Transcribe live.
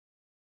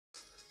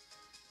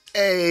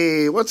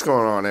Hey, what's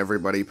going on,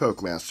 everybody?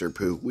 PokeMaster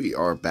Pook. We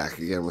are back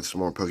again with some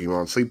more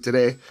Pokemon Sleep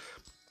today.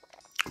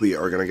 We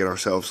are going to get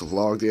ourselves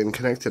logged in,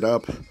 connected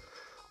up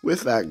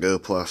with that Go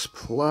Plus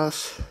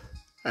Plus,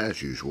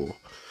 as usual.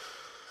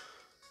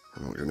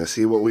 And we're going to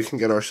see what we can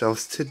get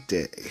ourselves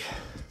today.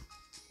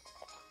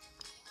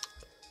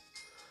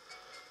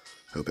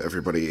 Hope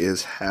everybody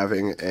is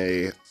having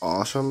a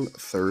awesome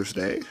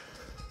Thursday.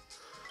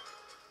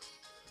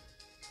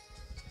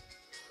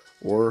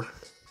 Or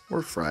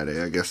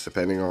Friday, I guess,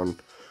 depending on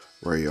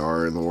where you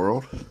are in the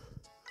world.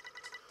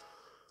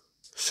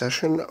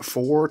 Session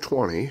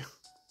 420.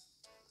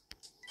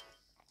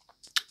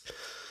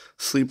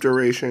 Sleep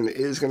duration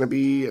is going to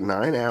be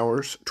 9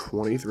 hours,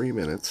 23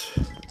 minutes.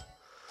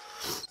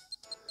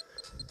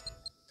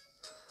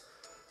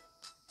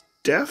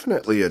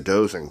 Definitely a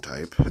dozing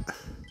type.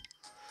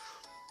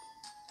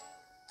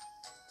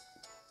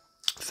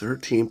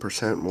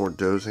 13% more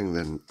dozing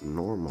than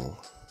normal.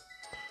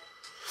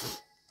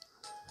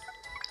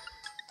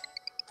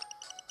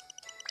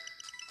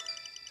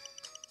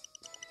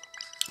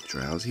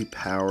 Drowsy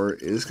power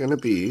is going to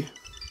be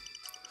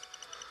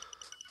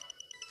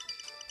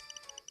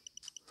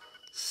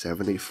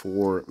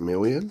 74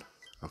 million.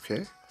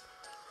 Okay.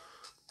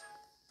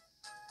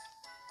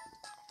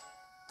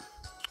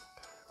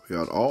 We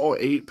got all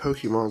 8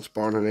 Pokemon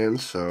spawning in,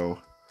 so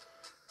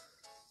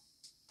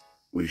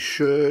we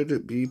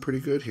should be pretty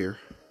good here.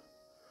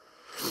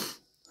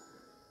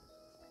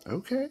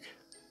 Okay.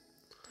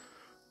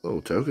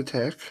 Little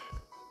Togetic.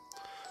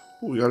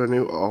 We got a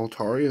new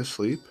Altaria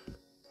Sleep.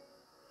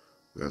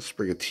 We got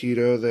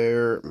Sprigatito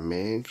there,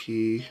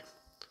 Mankey.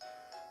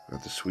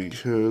 Got the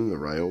Suicune, the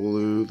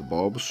Riolu, the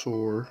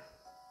Bulbasaur.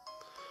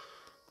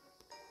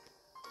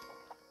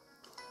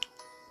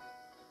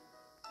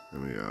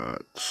 And we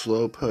got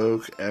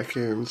Slowpoke,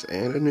 Ekans,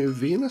 and a new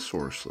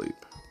Venusaur Sleep.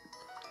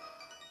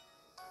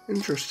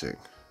 Interesting.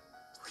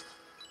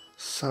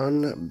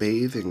 Sun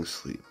Bathing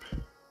Sleep.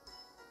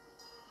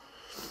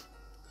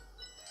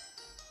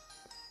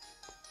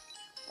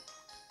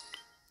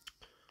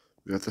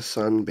 We got the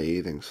Sun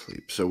Bathing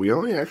Sleep. So we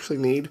only actually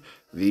need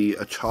the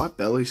Chop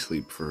Belly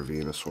Sleep for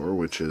Venusaur,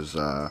 which is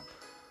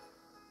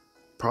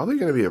probably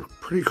going to be a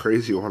pretty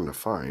crazy one to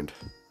find.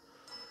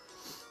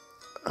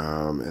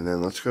 And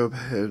then let's go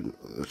ahead,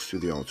 let's do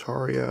the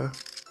Altaria.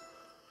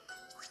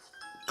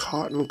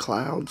 Cotton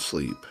Cloud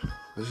Sleep.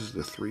 This is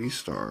the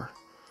 3-star.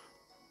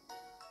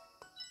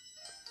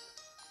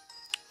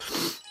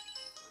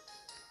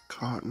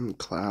 Cotton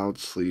Cloud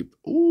Sleep.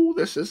 Ooh,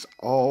 this is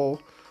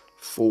all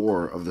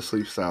 4 of the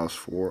sleep styles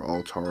for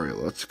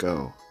Altaria. Let's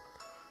go.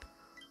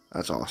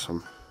 That's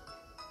awesome.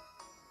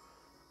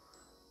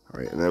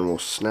 Alright, and then we'll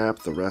snap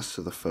the rest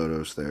of the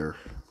photos there.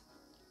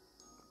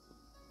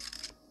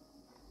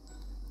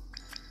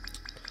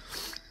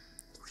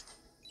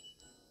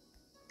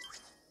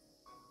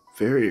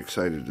 Very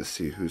excited to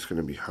see who's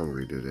going to be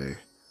hungry today.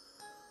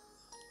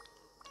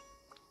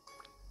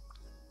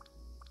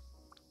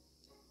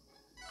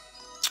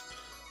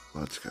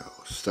 Let's go.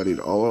 Studied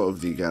all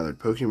of the gathered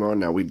Pokemon.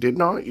 Now, we did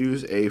not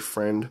use a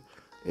friend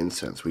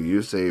incense. We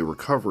used a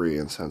recovery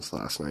incense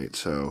last night,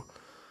 so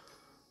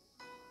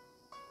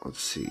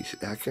let's see.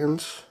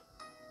 Ekans?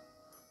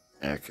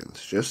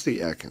 Ekans. Just the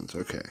Ekans.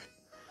 Okay.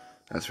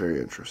 That's very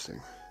interesting.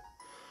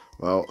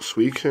 Well,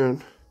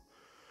 Suicune,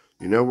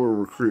 you know we're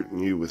recruiting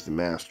you with the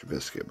Master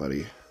Biscuit,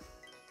 buddy.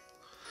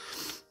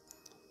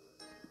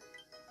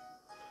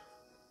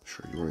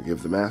 Sure you want to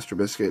give the Master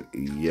Biscuit?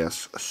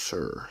 Yes,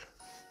 sir.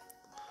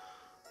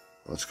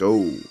 Let's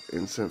go.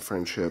 Instant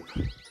friendship.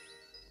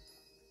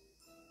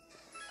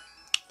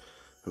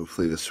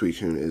 Hopefully the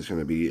Suicune is going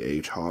to be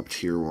a top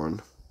tier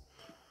one.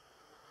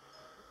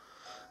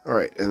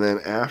 Alright, and then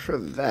after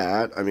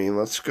that, I mean,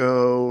 let's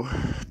go.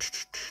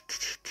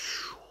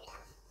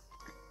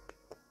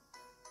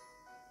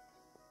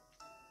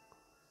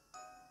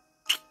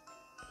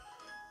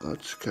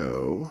 Let's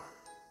go.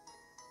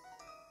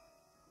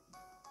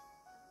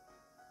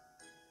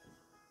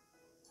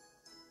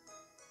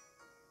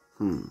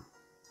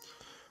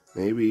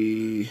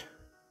 Maybe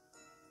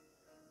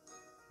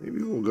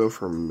we'll go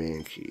for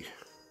Mankey.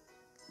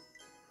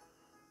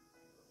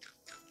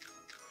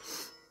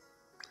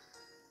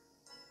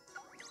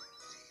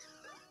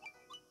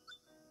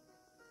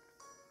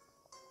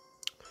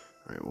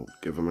 Alright, we'll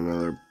give him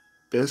another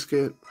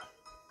biscuit.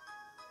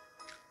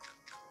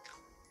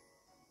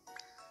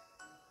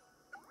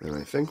 And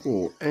I think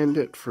we'll end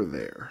it for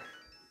there.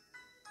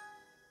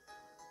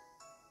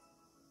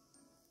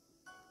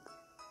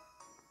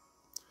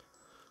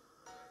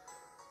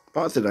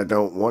 Not that I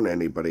don't want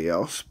anybody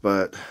else,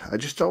 but I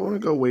just don't want to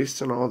go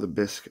wasting all the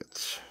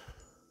biscuits.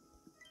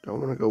 Don't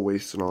want to go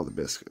wasting all the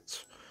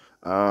biscuits.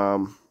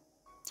 Well,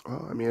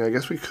 I mean, I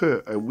guess we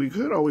could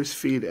always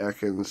feed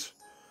Ekans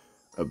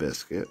a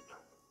biscuit,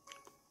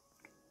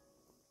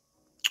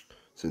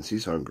 since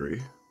he's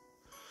hungry.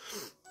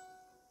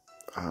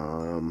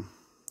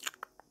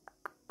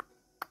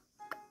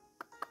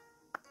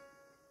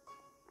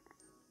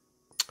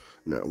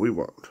 No, we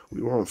won't.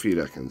 We won't feed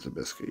Ekans a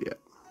biscuit yet.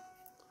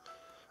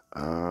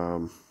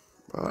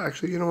 Well,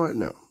 actually, you know what?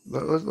 No.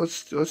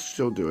 Let's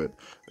still do it.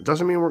 It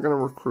doesn't mean we're going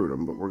to recruit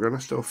him, but we're going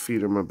to still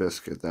feed him a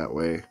biscuit that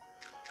way,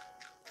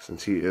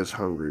 since he is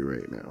hungry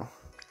right now.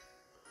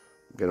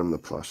 Get him the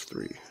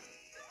 +3.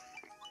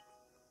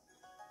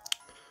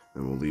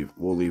 And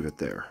we'll leave it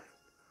there.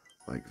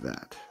 Like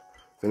that.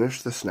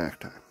 Finish the snack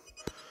time.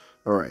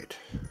 Alright.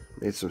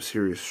 Made some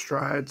serious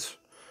strides.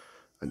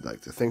 I'd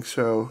like to think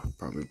so.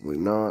 Probably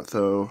not,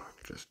 though.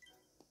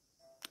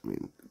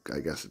 I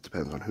guess it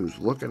depends on who's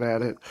looking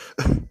at it.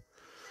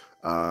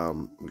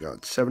 We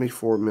got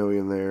 74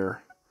 million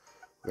there.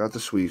 We got the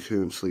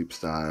Suicune sleep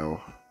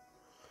style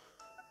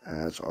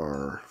as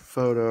our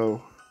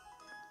photo.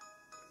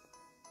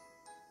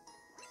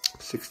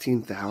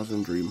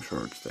 16,000 dream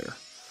shards there.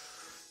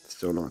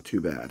 Still not too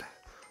bad.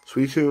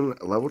 Suicune,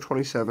 level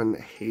 27,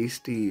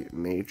 hasty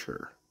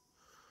nature.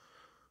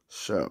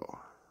 So,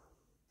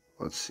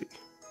 let's see.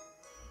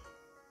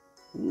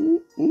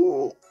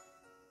 Ooh.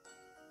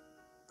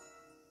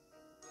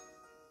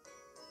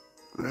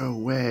 No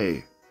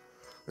way.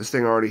 This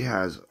thing already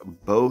has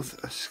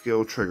both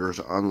skill triggers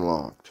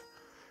unlocked.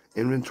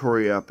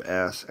 Inventory up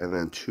S, and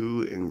then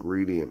 2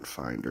 ingredient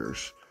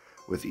finders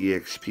with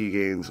EXP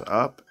gains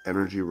up,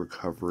 energy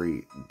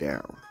recovery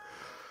down.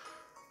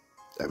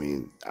 I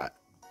mean, I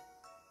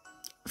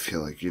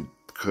feel like you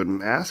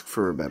couldn't ask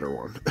for a better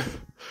one.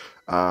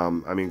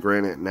 I mean,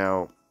 granted,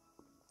 now,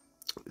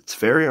 it's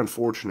very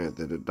unfortunate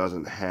that it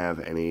doesn't have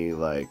any,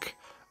 like,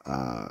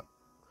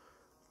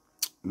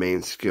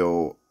 main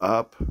skill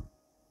up,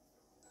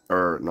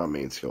 or not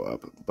main skill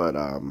up, but,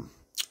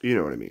 you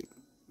know what I mean,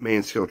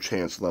 main skill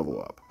chance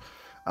level up,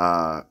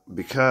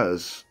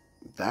 because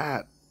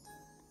that,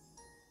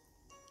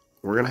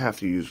 we're going to have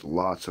to use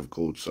lots of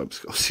gold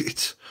sub-skill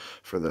seeds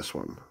for this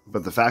one,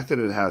 but the fact that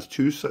it has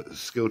 2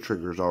 skill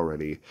triggers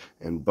already,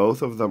 and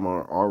both of them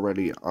are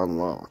already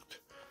unlocked,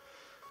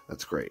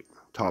 that's great,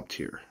 top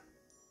tier,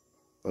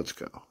 let's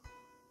go.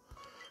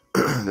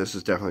 This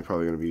is definitely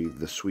probably going to be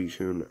the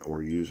Suicune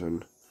we're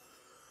using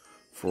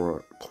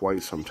for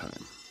quite some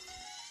time.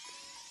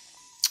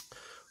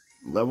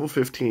 Level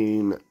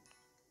 15,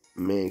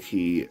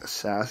 Mankey,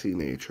 sassy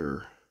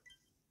nature.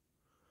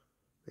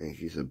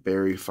 Mankey's a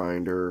berry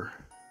finder.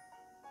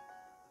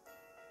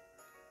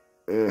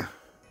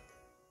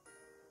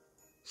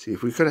 See,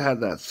 if we could have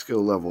had that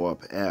skill level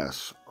up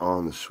S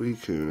on the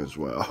Suicune as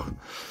well,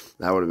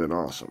 that would have been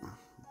awesome.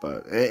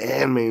 But,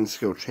 and main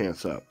skill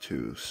chance up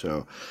too,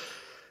 so...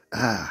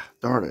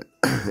 darn it.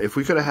 If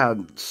we could have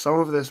had some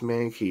of this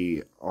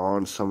Mankey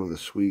on some of the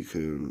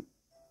Suicune,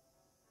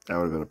 that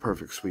would have been a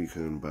perfect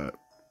Suicune, but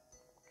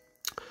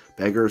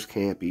beggars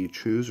can't be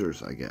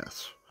choosers, I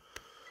guess.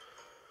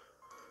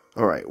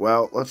 Alright,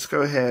 well, let's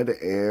go ahead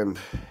and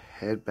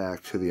head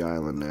back to the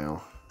island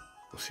now.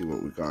 We'll see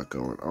what we got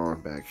going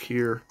on back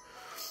here.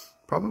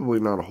 Probably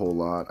not a whole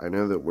lot. I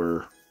know that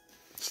we're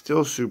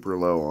still super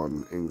low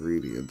on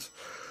ingredients.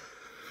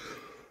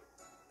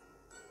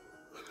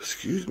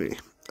 Excuse me.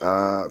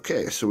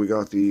 Okay, so we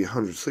got the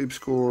 100 sleep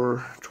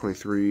score,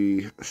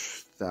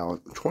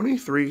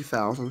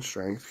 23,000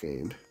 strength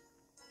gained.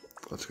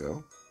 Let's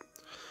go.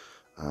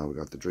 We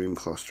got the Dream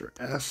Cluster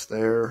S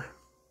there.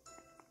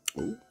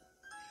 Ooh,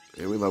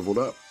 and we leveled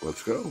up.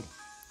 Let's go.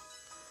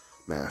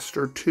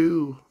 Master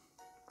 2.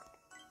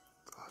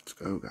 Let's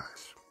go,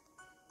 guys.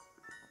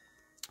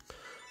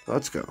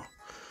 Let's go.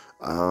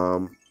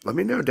 Let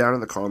me know down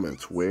in the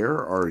comments,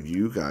 where are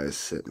you guys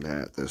sitting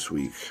at this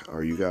week?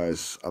 Are you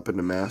guys up in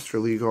the Master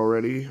League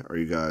already? Are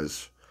you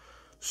guys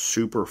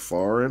super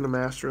far in the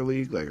Master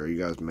League? Like, are you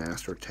guys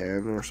Master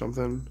 10 or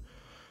something?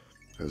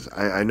 Because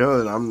I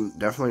know that I'm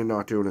definitely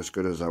not doing as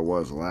good as I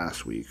was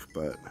last week,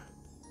 but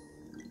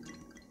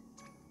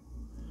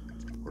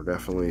we're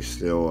definitely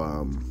still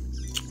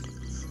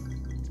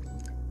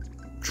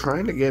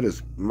trying to get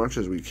as much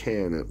as we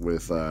can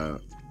with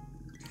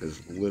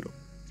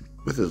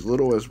as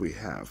little as we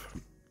have.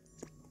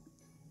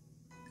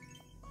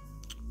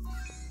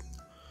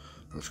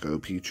 Let's go,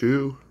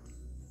 Pichu.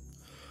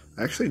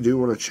 I actually do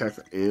want to check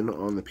in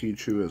on the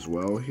Pichu as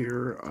well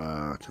here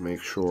to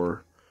make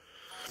sure.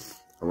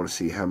 I want to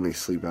see how many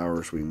sleep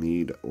hours we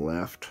need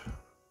left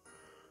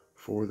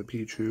for the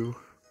Pichu.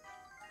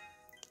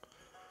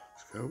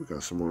 Let's go. We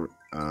got some more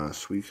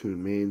Suicune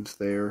mains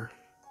there.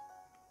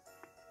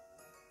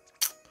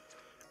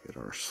 Get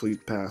our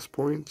sleep pass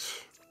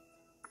points.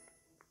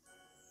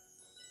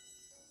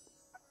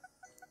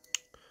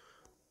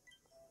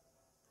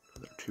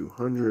 Another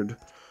 200,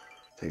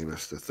 taking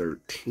us to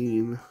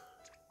 13.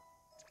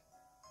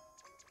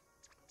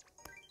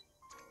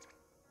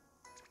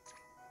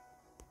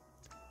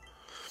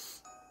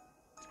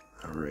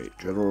 Alright,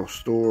 general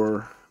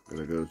store.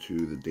 Gonna go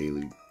to the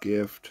daily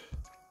gift.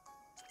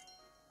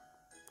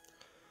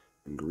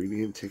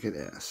 Ingredient ticket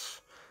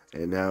S.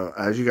 And now,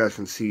 as you guys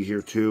can see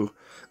here too,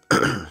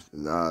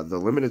 the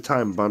limited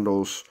time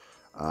bundles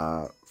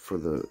for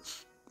the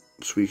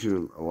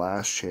Suicune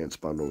last chance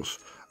bundles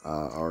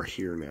are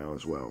here now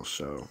as well.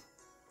 So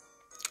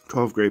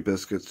 12 Great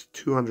Biscuits,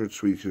 200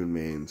 Suicune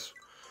mains,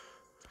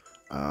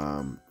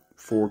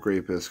 4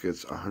 Great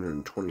Biscuits,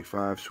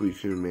 125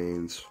 Suicune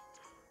mains,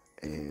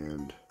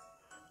 and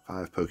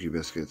 5 Poke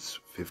Biscuits,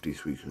 50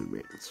 Suicune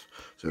mains.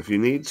 So if you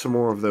need some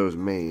more of those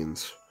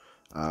mains,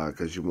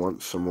 because you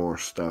want some more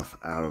stuff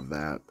out of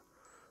that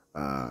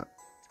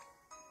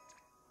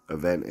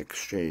event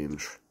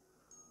exchange,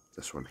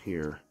 this one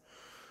here,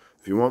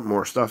 if you want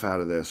more stuff out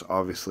of this,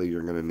 obviously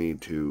you're going to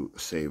need to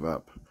save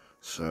up.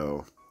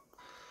 So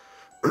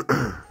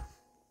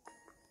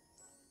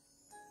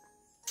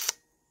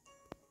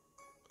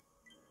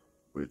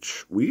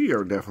which we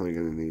are definitely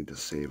going to need to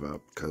save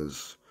up,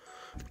 because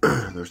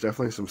there's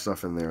definitely some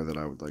stuff in there that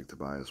I would like to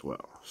buy as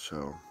well.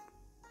 So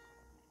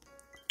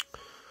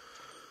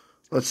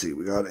let's see,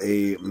 we got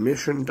a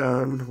mission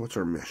done. What's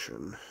our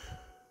mission?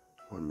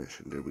 What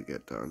mission did we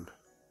get done?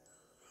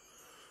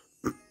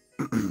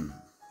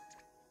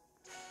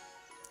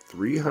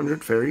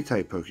 300 fairy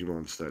type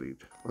Pokemon studied.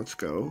 Let's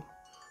go.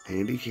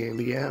 Handy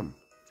Candy M.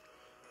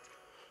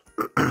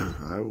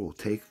 I will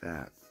take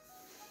that.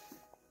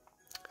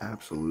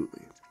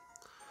 Absolutely.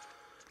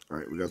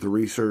 Alright, we got the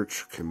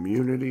research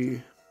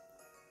community.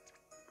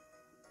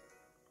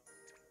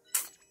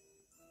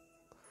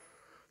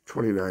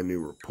 29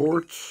 new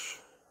reports.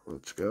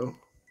 Let's go.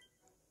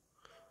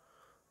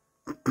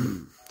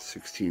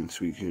 16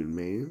 Suicune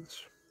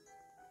mains.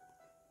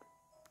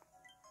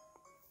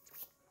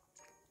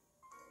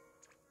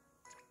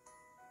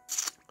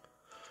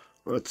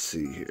 Let's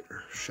see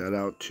here. Shout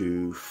out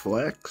to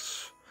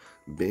Flex,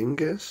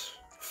 Bingus,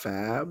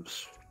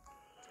 Fabs,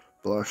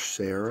 Blush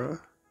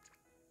Sarah,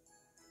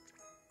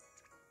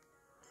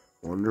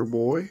 Wonder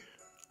Boy,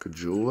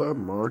 Kajula,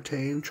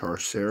 Martane,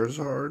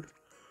 Charizard,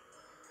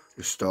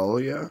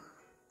 Estalia,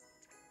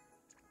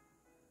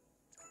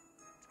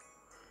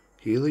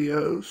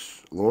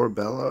 Helios,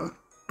 Lorabella,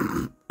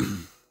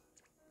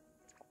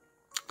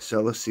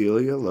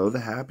 Celestelia, Lo the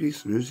Happy,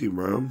 Snoozy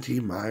Rome,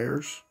 T.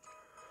 Myers,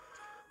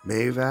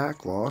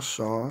 Mavac, Lost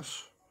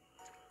Sauce,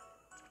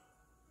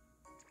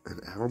 and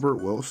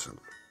Albert Wilson.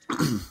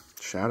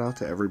 Shout out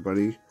to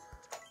everybody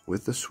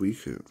with the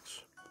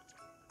Suicunes.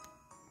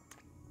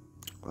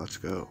 Let's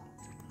go.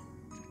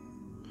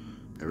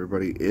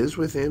 Everybody is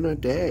within a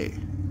day.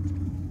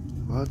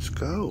 Let's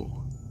go.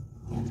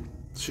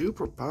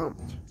 Super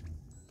pumped.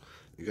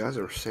 You guys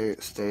are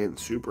staying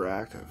super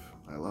active.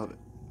 I love it.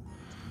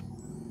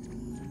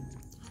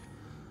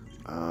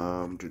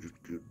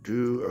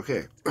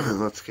 Okay,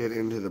 let's get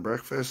into the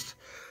breakfast.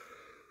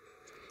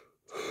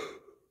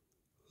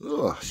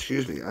 Ugh,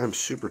 excuse me, I'm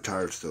super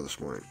tired still this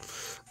morning.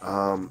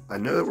 I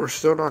know that we're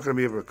still not going to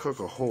be able to cook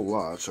a whole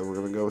lot, so we're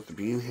going to go with the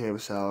bean ham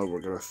salad.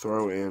 We're going to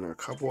throw in a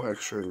couple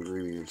extra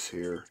ingredients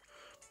here.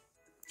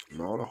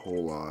 Not a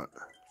whole lot.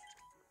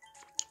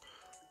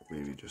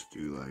 Maybe just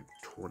do like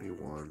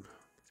 21.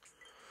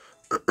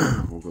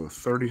 We'll go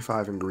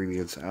 35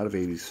 ingredients out of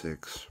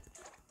 86.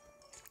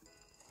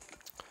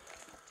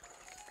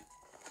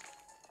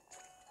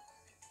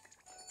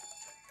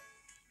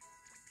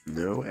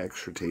 No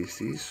extra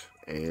tasties.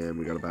 And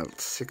we got about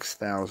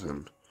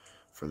 6,000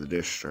 for the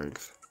dish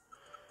strength.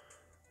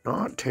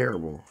 Not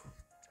terrible.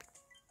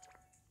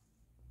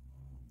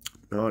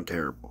 Not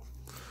terrible.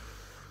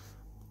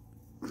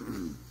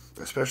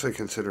 Especially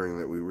considering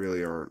that we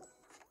really aren't,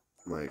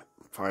 like,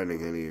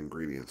 finding any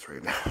ingredients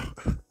right now.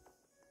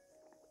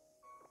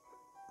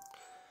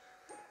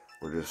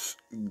 We're just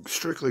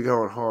strictly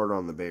going hard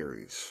on the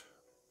berries.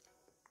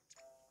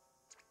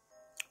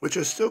 Which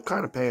is still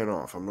kind of paying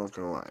off, I'm not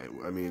going to lie.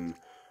 I mean,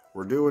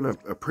 we're doing a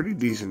pretty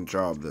decent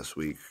job this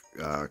week,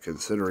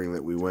 considering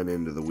that we went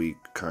into the week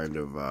kind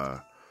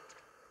of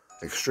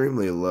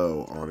extremely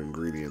low on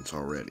ingredients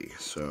already.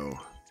 So,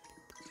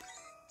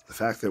 the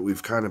fact that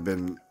we've kind of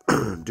been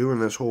doing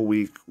this whole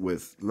week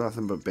with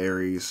nothing but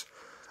berries.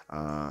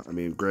 I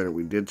mean, granted,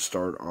 we did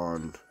start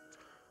on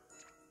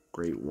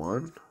grade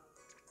 1.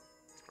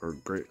 Or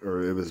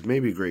it was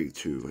maybe grade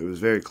 2. It was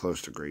very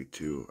close to grade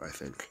 2, I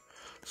think.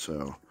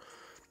 So,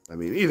 I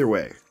mean, either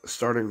way,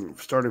 starting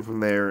from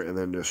there and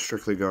then just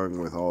strictly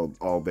going with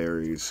all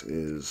berries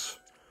is,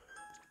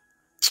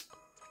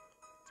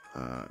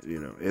 you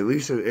know, at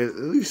least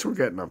we're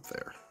getting up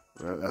there.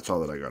 That's all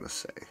that I gotta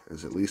say,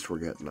 is at least we're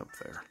getting up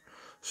there.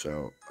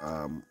 So,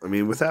 I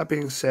mean, with that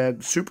being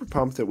said, super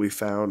pumped that we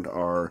found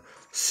our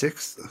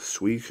 6th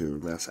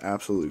Suicune. That's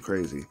absolutely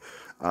crazy.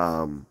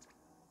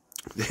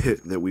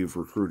 That we've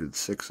recruited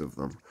 6 of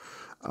them.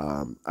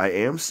 I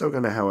am still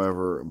going to,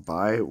 however,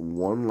 buy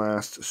one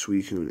last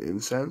Suicune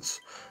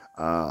incense.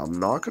 I'm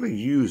not going to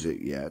use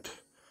it yet,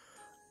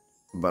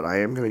 but I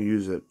am going to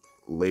use it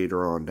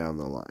later on down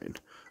the line.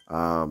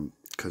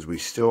 Because we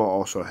still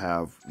also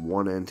have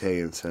one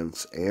Entei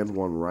incense and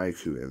one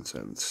Raikou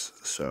incense.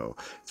 So,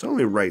 it's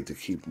only right to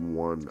keep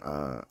one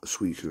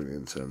Suicune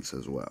incense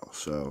as well.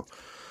 So,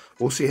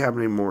 we'll see how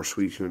many more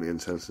Suicune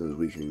incenses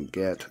we can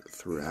get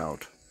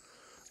throughout.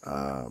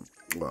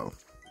 Well,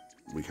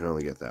 we can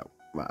only get that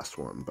last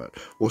one, but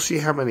we'll see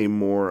how many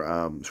more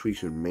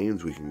Suicune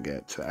mains we can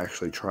get to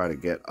actually try to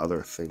get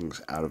other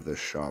things out of this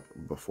shop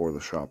before the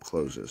shop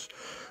closes.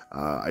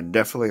 I'd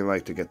definitely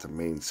like to get the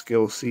main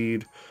skill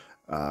seed,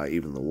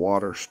 even the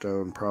water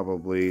stone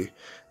probably,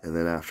 and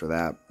then after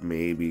that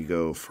maybe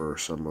go for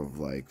some of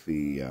like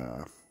the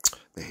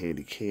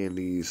handy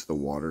candies, the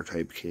water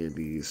type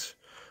candies,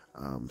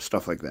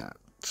 stuff like that.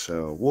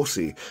 So we'll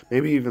see.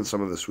 Maybe even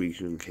some of the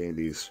Suicune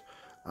candies.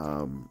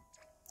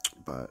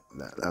 But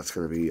that's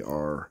going to be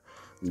our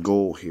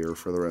goal here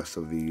for the rest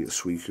of the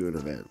Suicune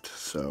event.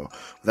 So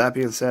with that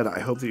being said, I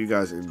hope that you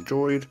guys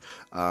enjoyed.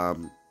 Yeah,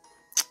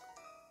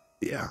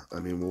 I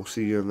mean, we'll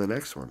see you in the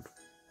next one.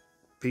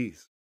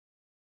 Peace.